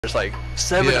There's like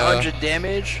 700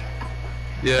 damage.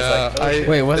 Yeah. Like,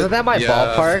 wait, wasn't that my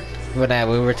ballpark when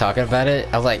we were talking about it?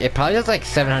 I was like, it probably does like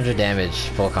 700 damage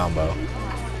full combo.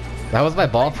 That was my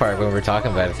ballpark when we were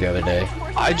talking about it the other day.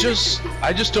 I just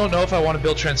don't know if I want to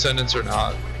build Transcendence or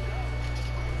not.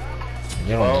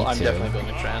 You don't need I'm to. definitely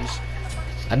building Trans.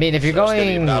 I mean, if you're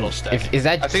going, is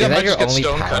that your only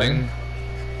power? Cutting.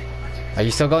 Are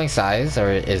you still going size, or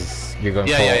is you're going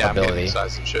full ability? I'm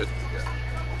size and shit. Yeah.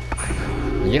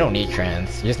 You don't need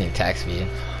trans. You just need attack speed.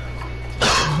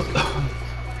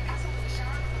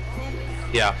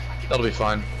 Yeah, that'll be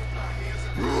fine.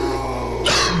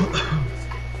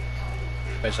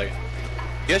 Wait a second.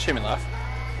 You guys hear me laugh?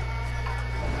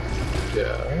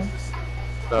 Yeah.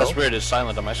 No? That's weird. It's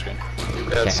silent on my screen.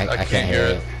 Yeah, I can't hear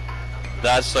it.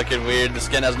 That's fucking weird. The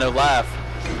skin has no laugh.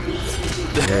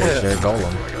 There's your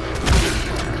golem.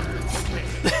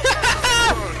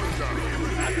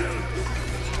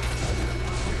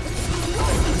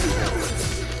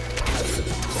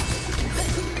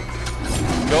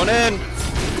 Going in.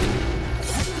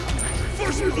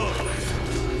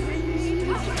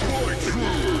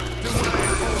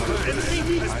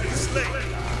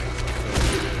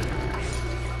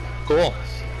 Cool.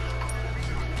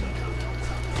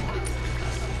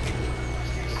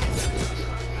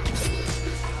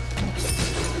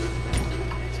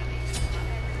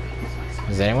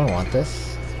 Does anyone want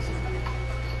this?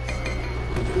 I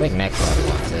think Nick probably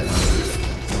wants it.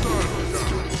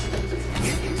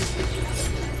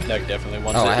 Nick definitely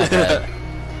wants it. Oh, I have red.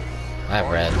 I have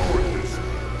red.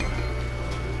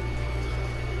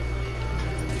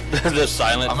 The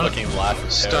silent fucking laugh.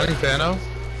 Stunning Thano.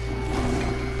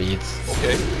 Beads.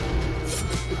 Okay.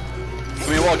 Give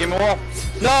me a wall. Give me a wall.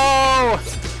 No!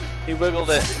 He wiggled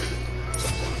it.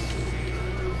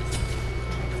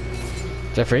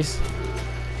 Jeffries?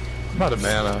 I'm out of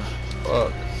mana.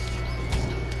 Fuck.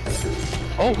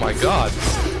 Oh my god.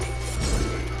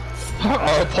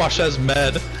 Our Posh has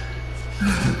med.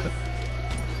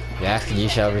 You ask and you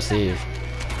shall receive.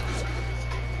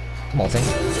 Molting.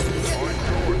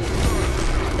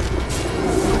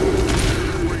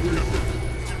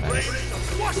 Nice.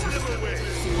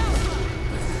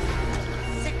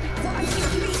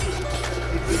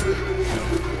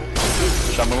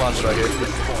 Mulan's right here.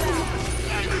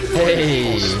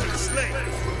 Hey!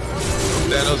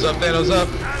 Thanos up, Thanos up.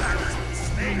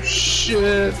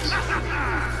 Shit.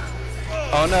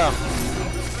 Oh no.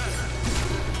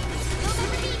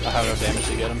 I have no damage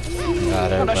to get him.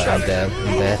 Got her, but I'm dead.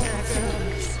 I'm dead. I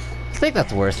think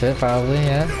that's worth it, probably,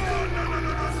 yeah.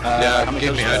 Yeah,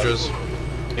 give me Hydras.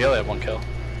 He only had one kill.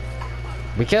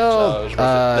 We killed,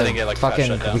 they didn't get, like, fucking,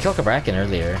 shut down. we killed Kabrakan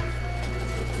earlier.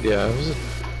 Yeah, it was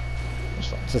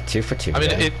fun. It's a 2 for 2. I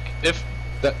mean,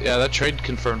 that trade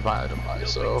confirmed my item buy,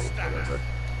 so whatever.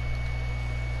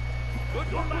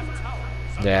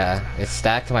 Yeah, it's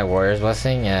stacked to my Warrior's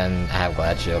Blessing, and I have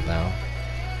Glad Shield now.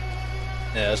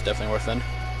 Yeah, that's definitely worth it.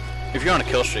 If you're on a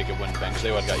kill streak, it wouldn't bang, because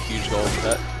they would have got huge gold for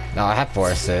that. No, I had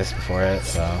 4 assists before it,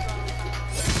 so...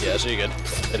 Yeah, so you're good.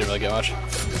 They didn't really get much.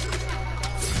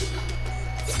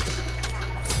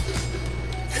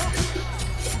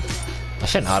 I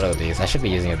shouldn't auto these, I should be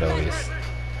using abilities.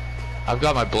 I've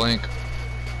got my blink.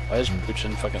 Why is Booch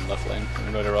in fucking left lane?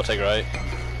 Whatever, I'll take right.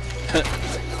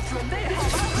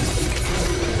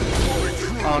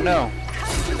 Oh no!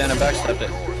 Then I backstepped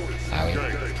it. Owie.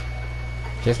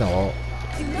 She has no ult.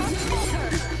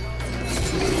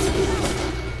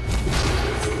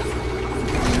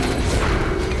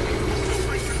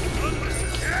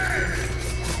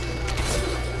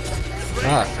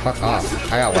 Ah, fuck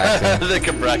off. I got waxed. The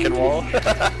Kabrakan wall.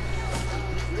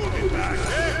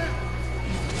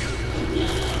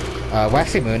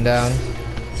 Waxy Moon down.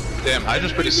 Damn,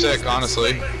 Hydra's pretty sick,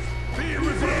 honestly.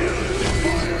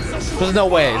 There's no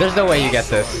way you get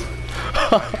this.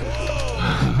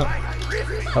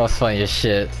 That was funny as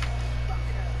shit.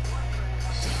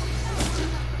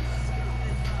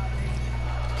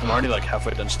 I'm already like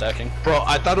halfway done stacking. Bro,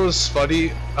 I thought it was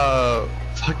funny,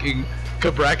 fucking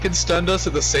Kabrakan stunned us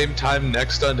at the same time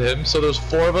Neck stunned him, so those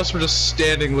 4 of us were just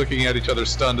standing looking at each other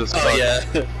stunned as fuck. Oh yeah.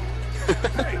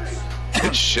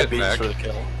 Good shit, Mac. For the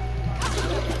kill.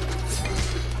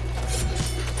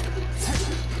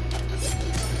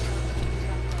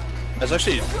 That's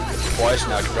actually twice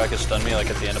now Kabrakan stunned me like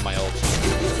at the end of my ult.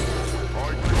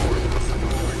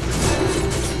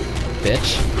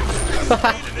 Bitch.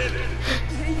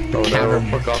 Oh,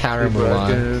 counter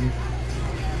Mulan.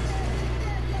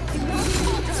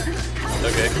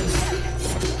 Okay.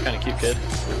 Kinda cute kid.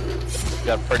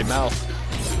 Got a pretty mouth.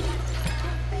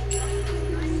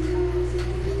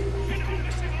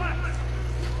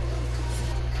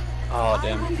 Oh,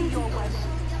 damn.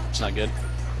 It's not good.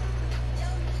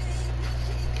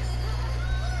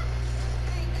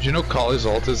 Did you know Kali's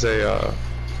ult is a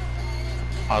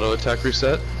auto attack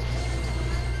reset?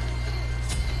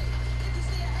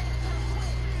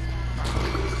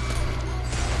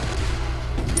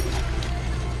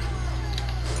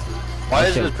 Why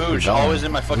is this pooch always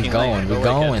in my fucking lane? We're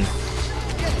going.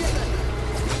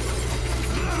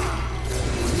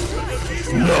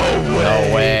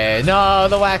 No way. No,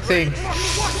 the waxing.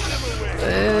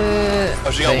 Oh,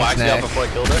 she got waxed out before I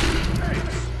killed her?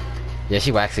 Yeah,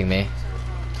 she waxing me.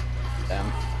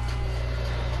 Damn.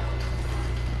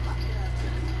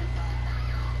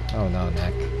 Oh no,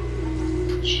 neck.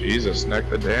 Jesus, neck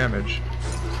the damage.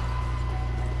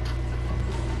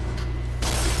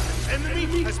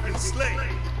 Enemy has been slain.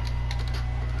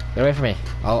 Get away from me.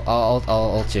 I'll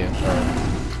ult you.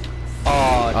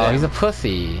 Oh, damn. Oh, he's a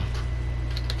pussy.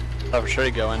 Oh, for sure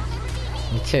you going.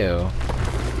 Me too.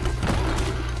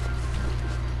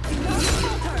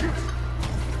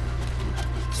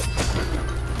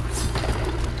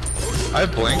 I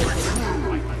have blink.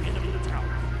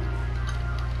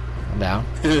 I'm down.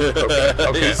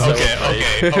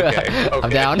 Okay. I'm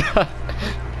down.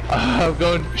 I'm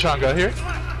going Shanga here.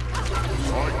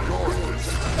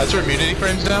 That's her immunity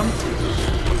frames down.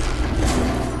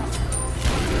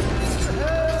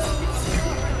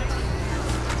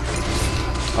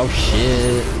 Oh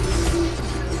shit.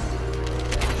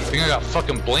 I think I got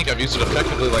fucking blink. I've used it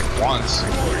effectively like once.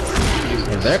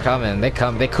 They're coming. They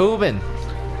come. They coobin'.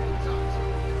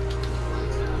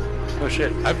 Oh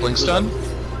shit. I have blink stun.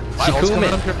 My ult's coming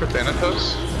up here for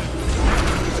Thanatos.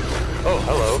 Oh,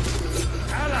 hello.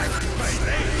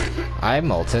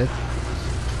 I'm ulted.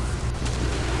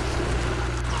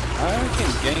 I can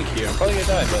gank here. I'm probably gonna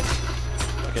die, but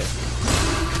okay.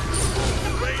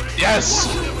 Yes!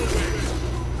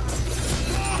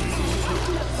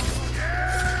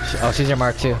 Oh, she's your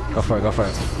mark too. Go for it. Go for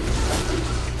it.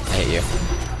 I hate you.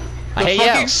 I hate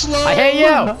you. I hate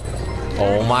you.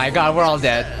 Oh my god, we're all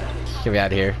dead. Get me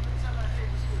out of here.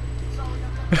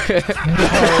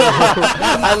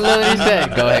 I literally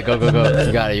said, go ahead, go. You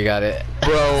got it, you got it.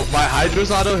 Bro, my Hydra's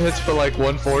auto hits for like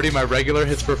 140, my regular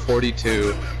hits for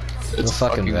 42. It's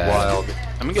fucking wild.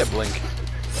 I'm gonna get blink.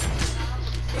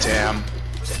 Damn.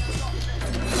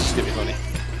 This is gonna be funny.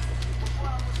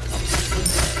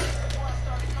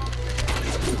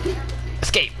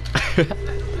 Escape!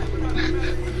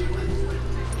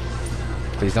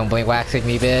 Please don't blink waxing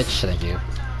me, bitch. Thank you.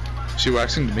 She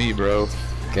waxing to me, bro.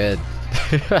 Good.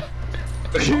 Oh,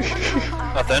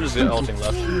 Thanos got ulting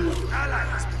left.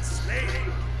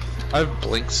 I have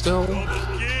blink still.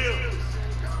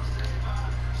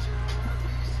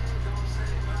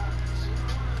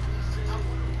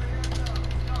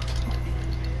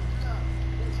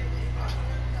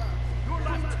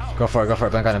 Go for it,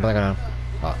 blink on him.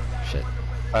 Oh, shit.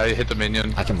 I hit the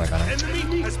minion. I can blink on him.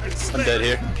 I'm dead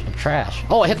here. I'm trash.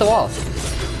 Oh, I hit the wall.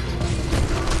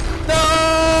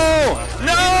 No!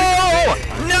 No!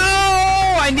 No!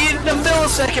 I needed a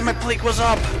millisecond. My blink was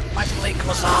up.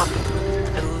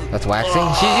 That's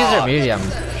waxing? She's used her immunity, I'm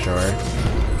sure.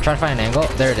 Try to find an angle.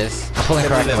 There it is. I'm pulling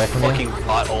her away from you. Fucking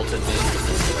bot ulted me.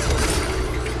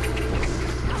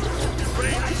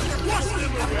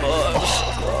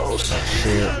 Oh,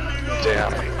 Shoot.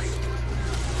 Damn.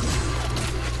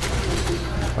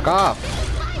 Fuck off.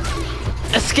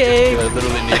 Escape! I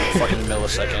literally need a fucking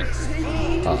millisecond.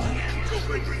 Oh.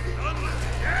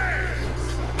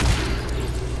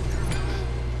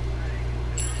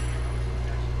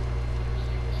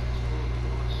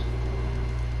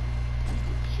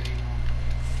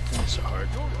 That's so hard.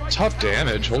 Tough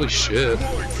damage, holy shit.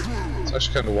 It's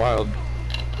actually kind of wild.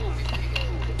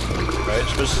 Right?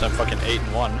 Especially since I'm fucking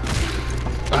 8-1.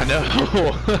 I know.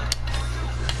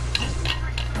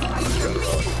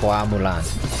 Wow, Mulan.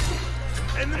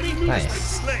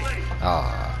 Nice.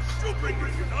 Aw.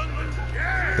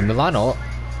 The Mulan ult.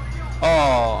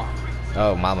 Oh.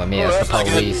 Oh, mamma mia, it's the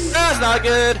police. That's not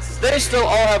good. They still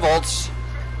all have ults.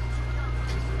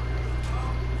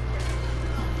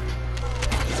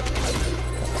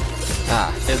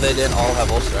 Ah, If they didn't all have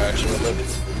ults, they're actually would live.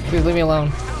 please leave me alone.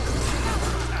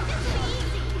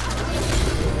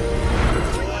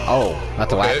 Oh, not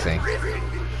the waxing.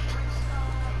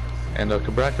 And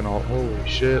Cabrakan ult. Holy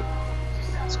shit.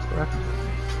 It's Cabrakan.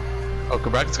 Oh,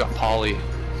 Cabrakan's got poly.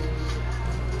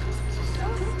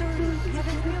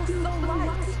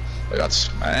 I got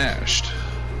smashed.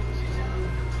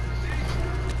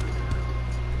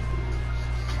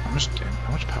 How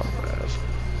much power do I have?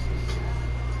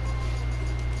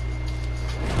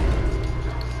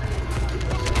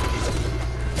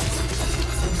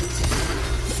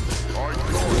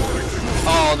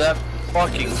 Oh, that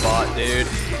fucking bot, dude.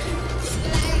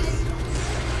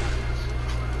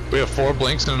 We have 4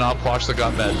 blinks and an outplosh that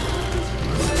got bed.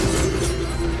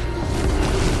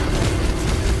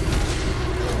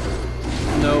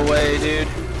 No way, dude.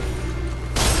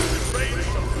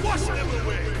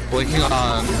 Blinking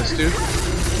on this dude.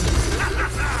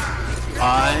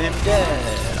 I'm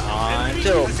dead. I'm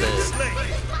tilted.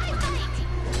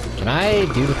 Can I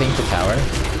do the thing to tower?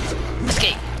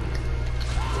 Escape!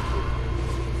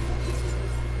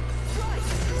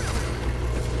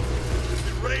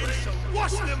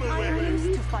 Wash them away.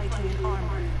 To fight in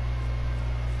armor.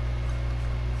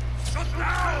 Shut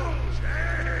down.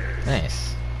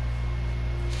 Nice.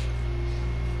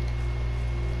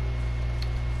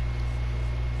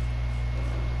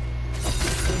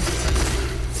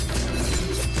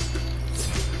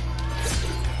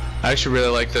 I actually really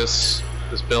like this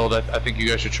build. I think you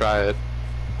guys should try it.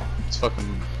 It's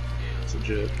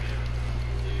legit.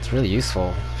 It's really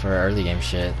useful for early game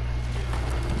shit.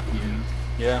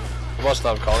 Yeah. I lost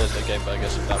out of college that game, but I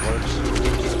guess if that works.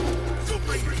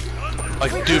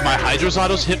 Like, dude, my Hydra's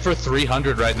autos hit for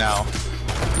 300 right now.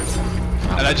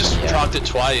 And I just dropped it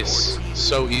twice.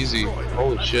 So easy.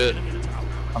 Holy shit.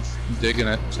 I'm digging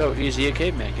it. So easy a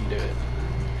caveman can do it.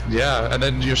 Yeah, and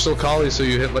then you're still collie, so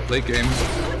you hit late game.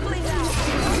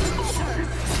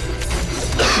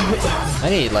 I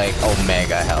need like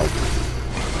Omega help.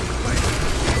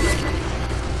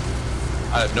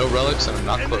 I have no relics and I'm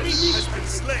not close.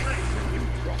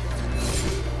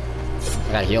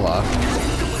 I gotta heal off.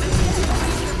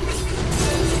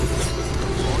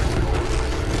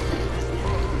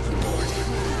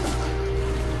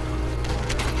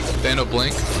 Dano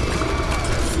blink.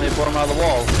 They put him out of the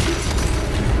wall.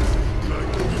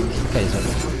 Okay, so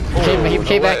he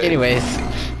came back anyways.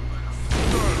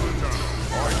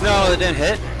 No, they didn't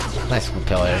hit. Nice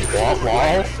pillar.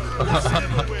 Wall.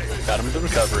 Got him to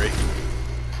recovery.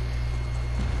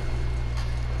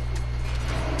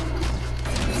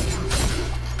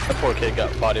 That poor kid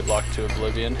got body blocked to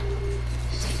oblivion.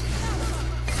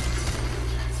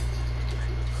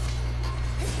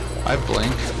 I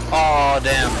blink. Oh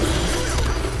damn.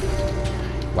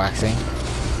 Waxing.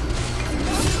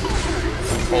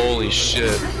 Holy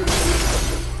shit.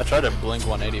 I tried to blink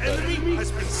 180, but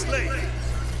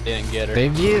didn't get her.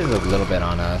 Big G is a little bit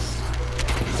on us.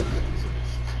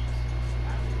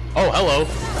 Oh, hello.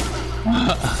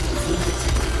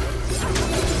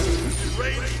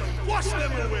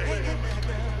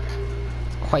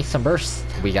 Quite some burst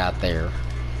we got there.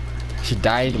 She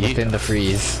died within the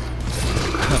freeze.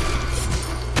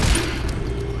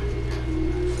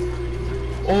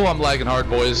 Oh, I'm lagging hard,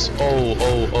 boys.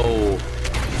 Oh.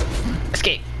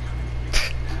 Escape!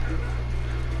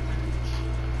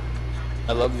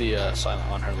 I love the silent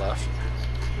on her left.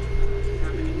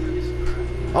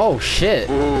 Oh shit!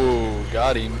 Ooh,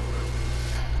 got him.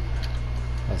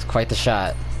 That's quite the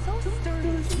shot.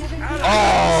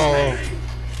 Oh!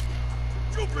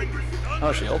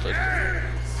 Oh, she ulted.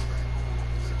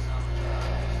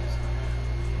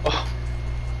 Oh.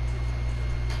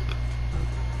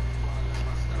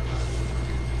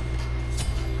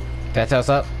 Pet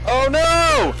up. Oh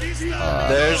no!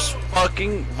 There's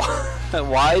fucking.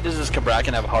 Why does this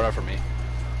Cabrakan have a hard on for me?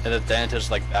 And the Thanatos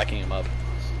like backing him up.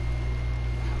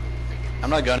 I'm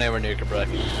not going anywhere near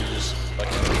Cabrakan. He just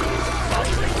fucking.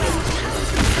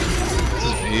 This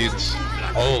is neat.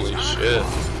 Holy shit.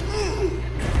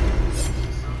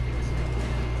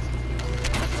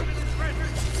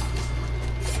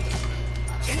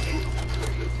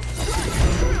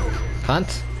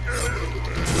 Hunt.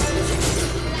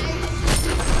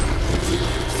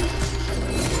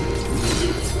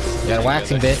 You got a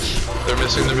waxing, bitch. They're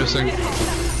missing.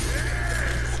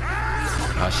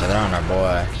 Oh shit, they're on our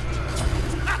boy.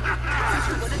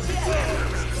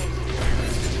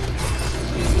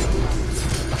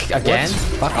 Again?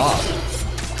 Fuck off.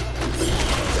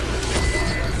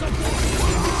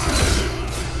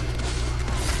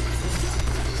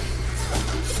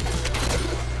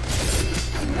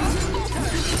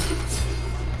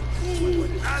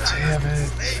 Damn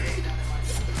it.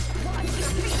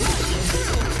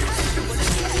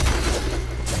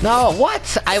 No,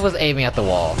 what? I was aiming at the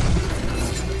wall.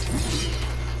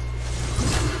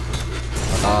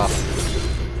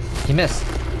 He missed.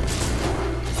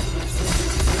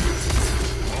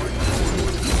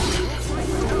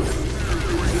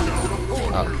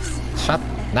 Oh, shut.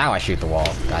 Now I shoot the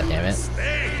wall. God damn it.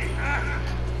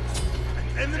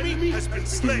 An enemy has been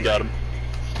slain. Got him.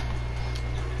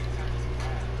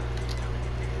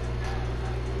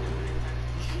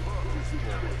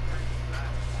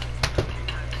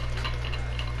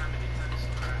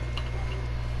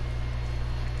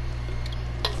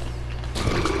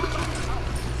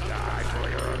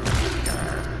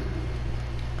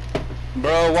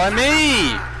 Bro, why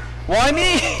me? Why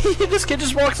me? This kid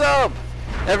just walks up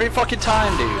every fucking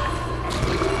time, dude.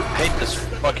 I hate this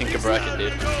fucking Cabrakan,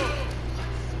 dude.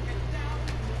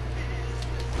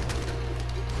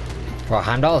 Bro,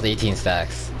 Heimdall is 18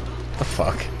 stacks. What the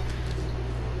fuck?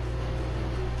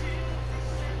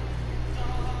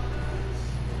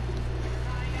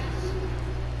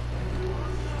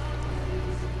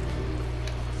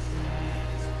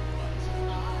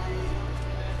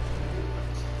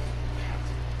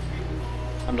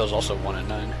 Heimdall's also 1 and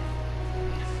 9.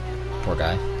 Poor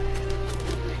guy.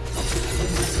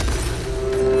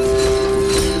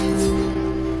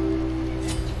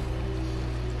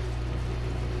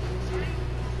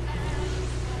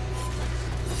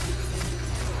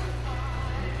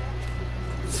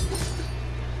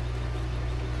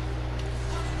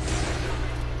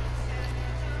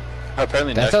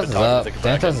 Apparently, Dantos is up.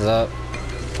 Dantos is up.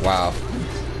 Wow.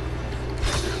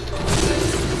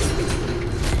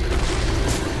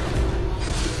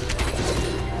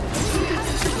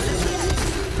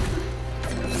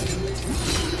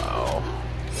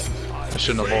 I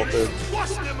shouldn't have vaulted.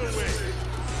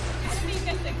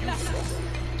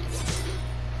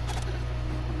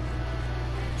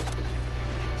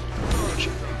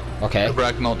 Okay.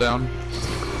 Cabrakan ult down.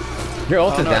 Your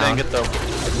ult is I down. didn't get the...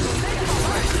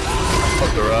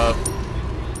 Fucked her up.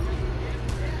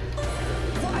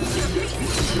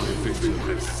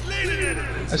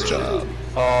 Nice job.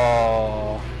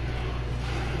 Oh.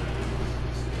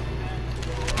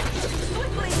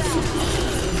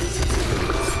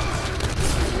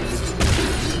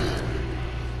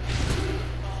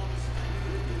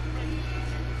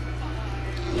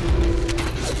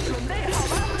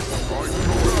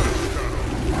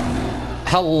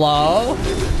 Hello?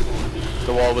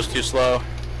 The wall was too slow.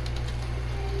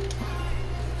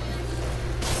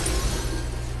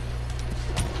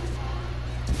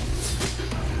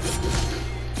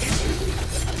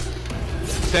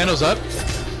 Thanos up.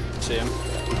 See him.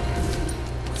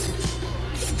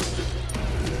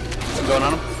 I'm going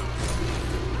on him.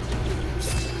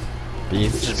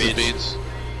 Beads. Just beats.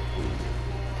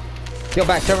 Go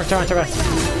back, turn back.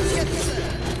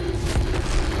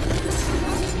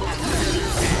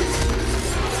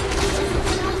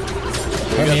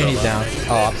 Community's down.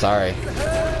 Oh, I'm sorry.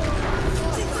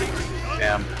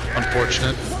 Damn.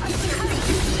 Unfortunate.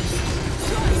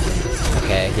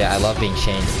 Okay, yeah, I love being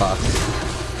chained. Fuck.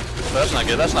 That's not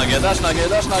good, that's not good, that's not good,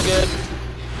 that's not good.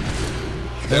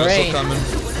 Thanos Great. still coming.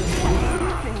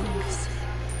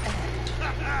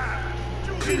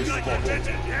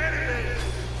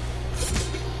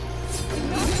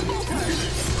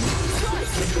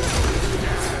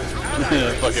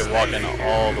 Fucking walking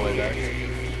all the way back.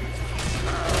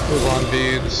 Move on,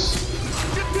 beads.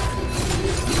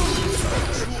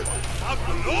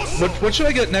 What should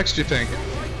I get next, do you think?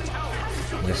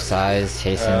 Your size,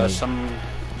 chasing. Some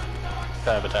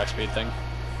kind of attack speed thing.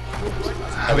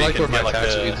 I like where my attack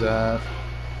speed's at.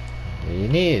 You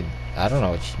need, I don't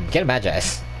know, get a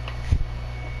Magi's.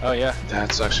 Oh yeah.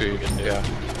 That's actually, yeah.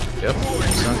 Yep,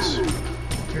 makes sense.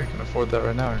 Here, I can afford that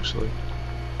right now, actually.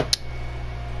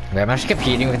 I'm actually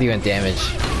competing with you in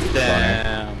damage.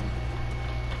 Damn.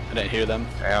 I didn't hear them.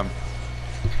 Damn.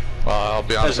 Well, I'll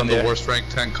be honest, I'm the there. worst rank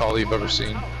 10 call you've ever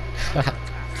seen.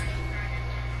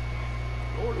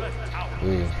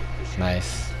 Ooh,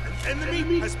 nice.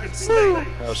 Enemy has been slain.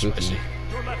 That was Spooky. spicy.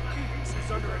 Your left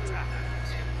is under attack.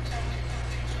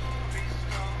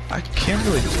 I can't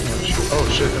really do much. Oh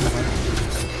shit, never mind.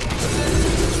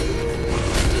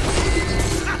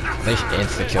 They should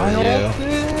insta-kill you.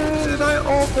 I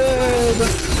ulted!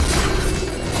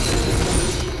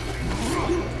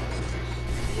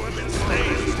 You have been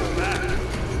slain for that.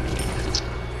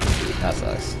 That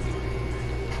sucks.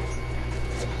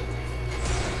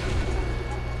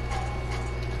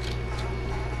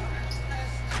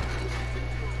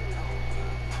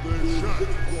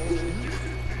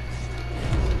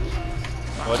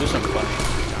 Well, do something funny.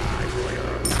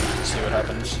 See what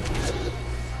happens.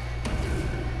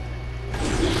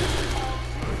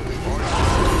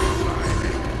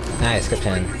 Nice, good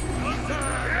pin.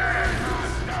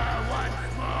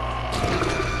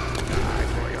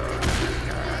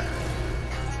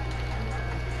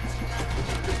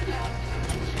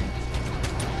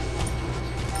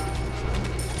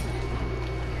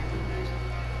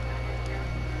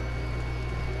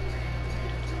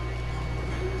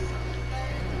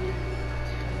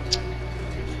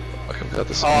 I've got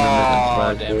this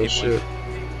Oh, damn, he bullshit.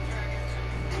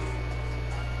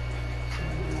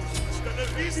 Hasta la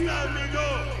vista, amigo.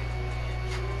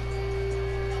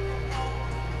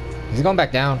 He's going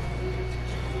back down.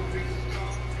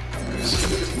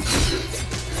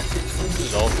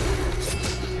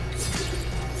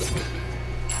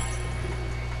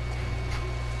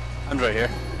 I'm right here.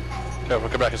 Careful,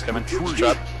 Kabrak is coming.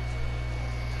 Trap.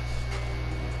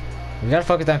 We gotta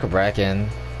focus on Kabrakan,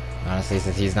 honestly,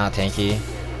 since he's not tanky.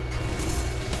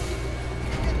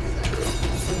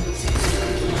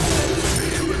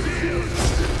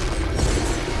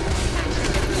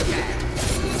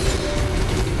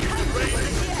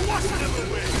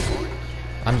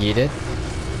 I'm yeeted.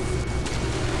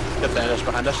 Get Thanos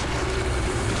behind us.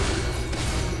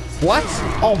 What?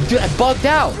 Oh, dude, I bugged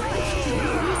out.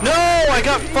 No, I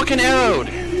got fucking arrowed.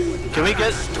 Can we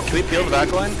peel the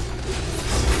back line?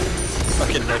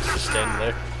 Fucking Nick's just standing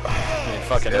there. I mean,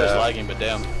 fucking it was lagging, but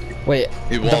damn. Wait,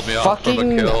 he walled me off from a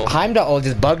fucking kill. Heimdall ult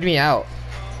just bugged me out.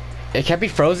 It kept me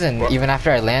frozen even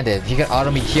after I landed. He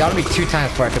auto'd me 2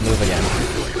 times before I could move again.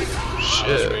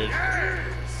 Shit.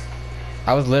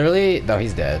 I was literally... No,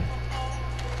 he's dead.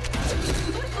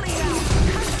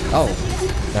 Oh,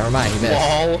 never mind, he missed.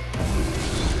 Wall.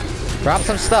 Drop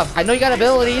some stuff. I know you got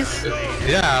abilities.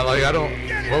 Yeah, like I don't...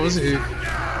 What was he?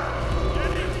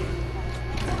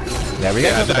 Yeah, we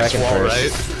gotta go back in wall, first.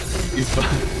 right? You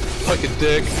fucking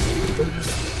dick.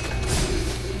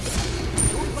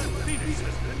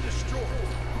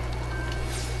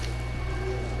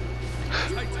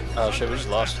 Oh shit, we just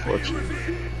lost.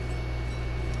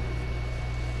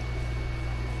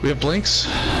 We have blinks.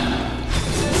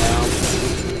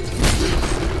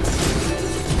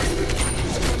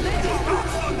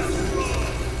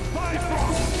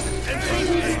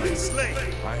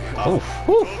 Oof,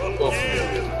 whew.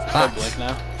 Ah. Blink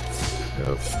now.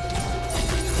 Yep.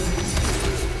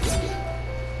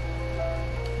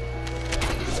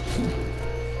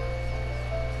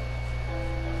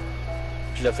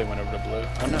 She definitely went over to blue.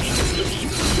 I'm not sure.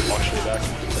 Just walk straight back.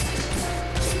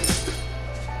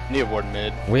 Need a ward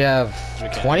mid. We have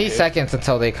 20 seconds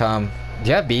until they come. Do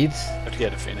you have beads? I have to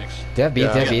get a Phoenix. Do you have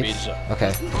beads? Yeah, Do you have I got beads? beads.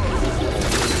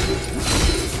 Okay.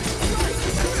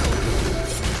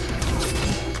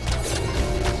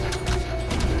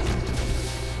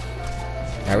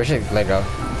 Alright, we should let go.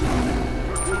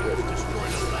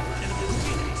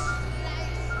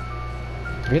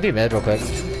 We can do mid real quick.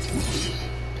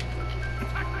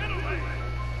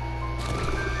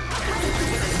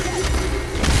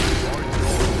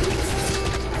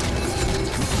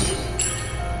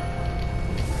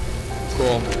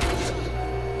 Cool.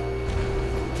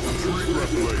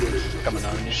 Coming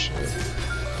on you.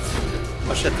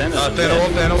 Oh shit, then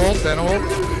Thanos.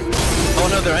 Oh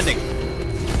no, they're ending.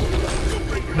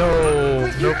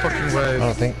 No fucking way. I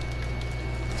don't think.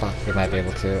 Fuck, we might be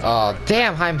able to. Oh,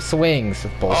 damn, Heim swings.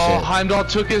 Bullshit. Oh, Heimdall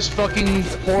took his fucking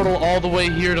portal all the way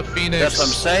here to Phoenix. That's what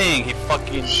I'm saying. He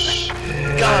fucking.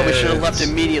 God, we should have left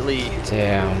immediately.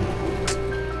 Damn.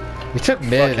 We took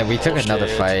mid and we took another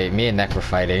bullshit. fight. Me and Neck were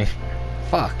fighting.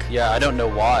 Fuck. Yeah, I don't know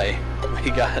why.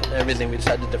 We got everything we just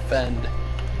had to defend.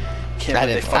 I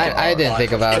didn't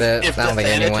think about it. I don't think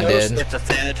anyone did. If the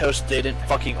Thanatos didn't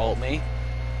fucking ult me,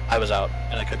 I was out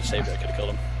and I could have saved it. I could have killed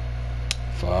him.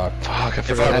 Fuck. Fuck, I If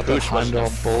forgot our about the boost wasn't a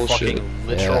Heimdall bullshit. fucking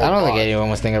literal Yeah, I don't think bot. anyone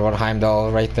was thinking about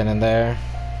Heimdall right then and there.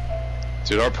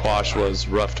 Dude, our Pwash was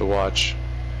rough to watch.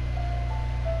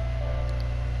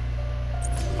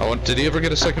 Did he ever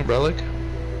get a second relic?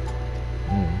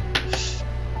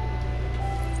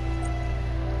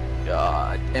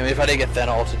 God. And if I didn't get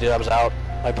Thana ulted, dude, I was out.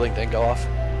 My blink didn't go off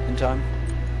in time.